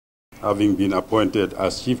having been appointed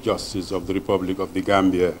as Chief Justice of the Republic of the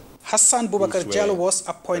Gambia. Hassan Boubacar Jallow was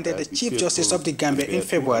appointed the Chief Justice of the Gambia in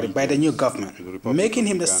February by the new government, making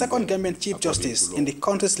him the second Gambian Chief Justice in the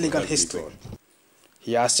country's legal history.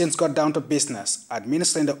 He has since got down to business,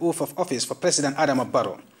 administering the oath of office for President Adama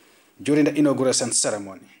Barrow during the inauguration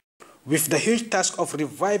ceremony, with the huge task of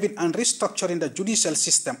reviving and restructuring the judicial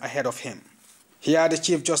system ahead of him. Here the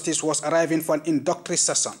Chief Justice was arriving for an inductory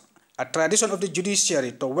session, a tradition of the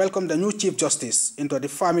judiciary to welcome the new Chief Justice into the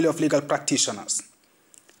family of legal practitioners.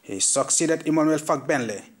 He succeeded Emmanuel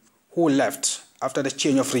Fakbenle, who left after the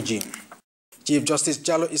change of regime. Chief Justice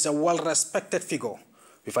Jallow is a well-respected figure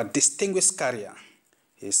with a distinguished career.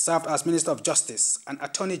 He served as Minister of Justice and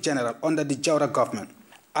Attorney General under the Jaura government,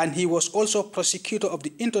 and he was also prosecutor of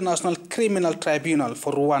the International Criminal Tribunal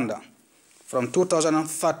for Rwanda from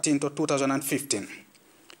 2013 to 2015.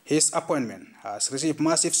 His appointment has received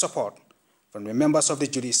massive support from the members of the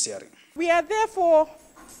judiciary. We are therefore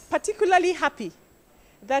particularly happy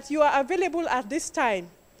that you are available at this time,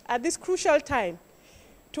 at this crucial time,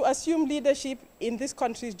 to assume leadership in this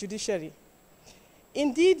country's judiciary.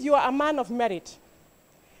 Indeed, you are a man of merit,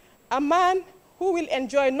 a man who will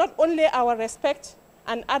enjoy not only our respect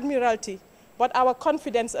and admiralty, but our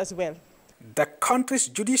confidence as well. The country's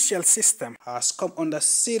judicial system has come under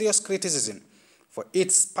serious criticism for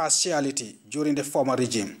its partiality during the former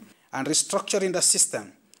regime, and restructuring the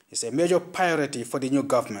system is a major priority for the new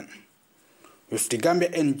government. With the Gambia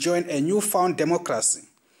enjoying a newfound democracy,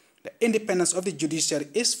 the independence of the judiciary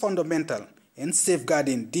is fundamental in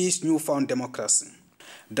safeguarding this newfound democracy.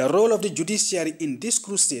 The role of the judiciary in this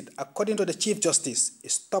crusade, according to the Chief Justice,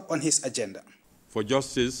 is top on his agenda. For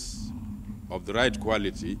justice of the right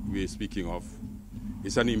quality we are speaking of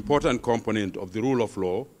is an important component of the rule of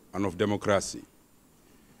law and of democracy.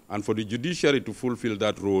 And for the judiciary to fulfill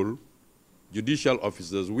that role, judicial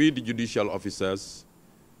officers, we the judicial officers,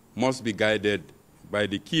 must be guided by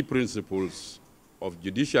the key principles of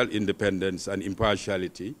judicial independence and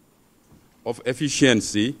impartiality, of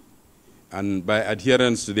efficiency, and by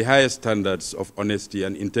adherence to the highest standards of honesty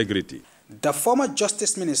and integrity. The former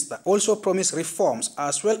Justice Minister also promised reforms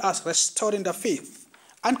as well as restoring the faith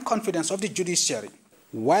and confidence of the judiciary,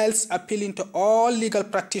 whilst appealing to all legal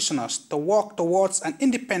practitioners to work towards an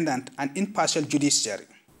independent and impartial judiciary.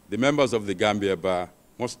 The members of the Gambia Bar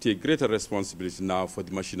must take greater responsibility now for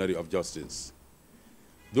the machinery of justice.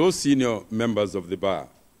 Those senior members of the bar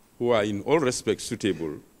who are in all respects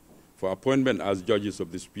suitable for appointment as judges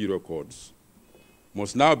of the superior courts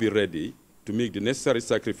must now be ready to make the necessary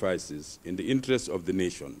sacrifices in the interest of the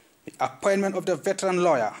nation. The appointment of the veteran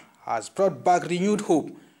lawyer has brought back renewed hope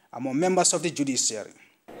among members of the judiciary.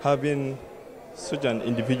 Having such an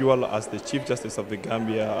individual as the Chief Justice of the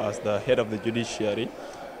Gambia, as the head of the judiciary,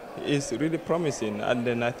 is really promising, and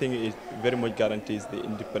then I think it very much guarantees the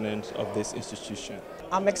independence of this institution.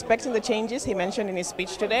 I'm expecting the changes he mentioned in his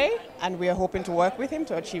speech today, and we are hoping to work with him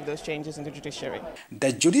to achieve those changes in the judiciary.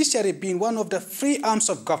 The judiciary, being one of the three arms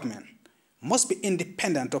of government, must be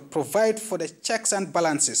independent to provide for the checks and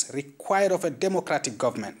balances required of a democratic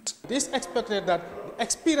government. It is expected that the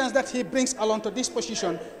experience that he brings along to this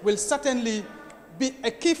position will certainly be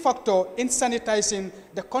a key factor in sanitizing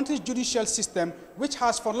the country's judicial system, which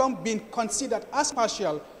has for long been considered as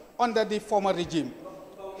partial under the former regime.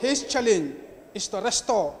 His challenge is to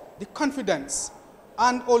restore the confidence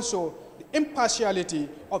and also the impartiality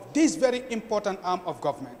of this very important arm of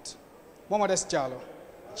government. Mohamed S. Jallow,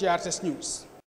 GRTS News.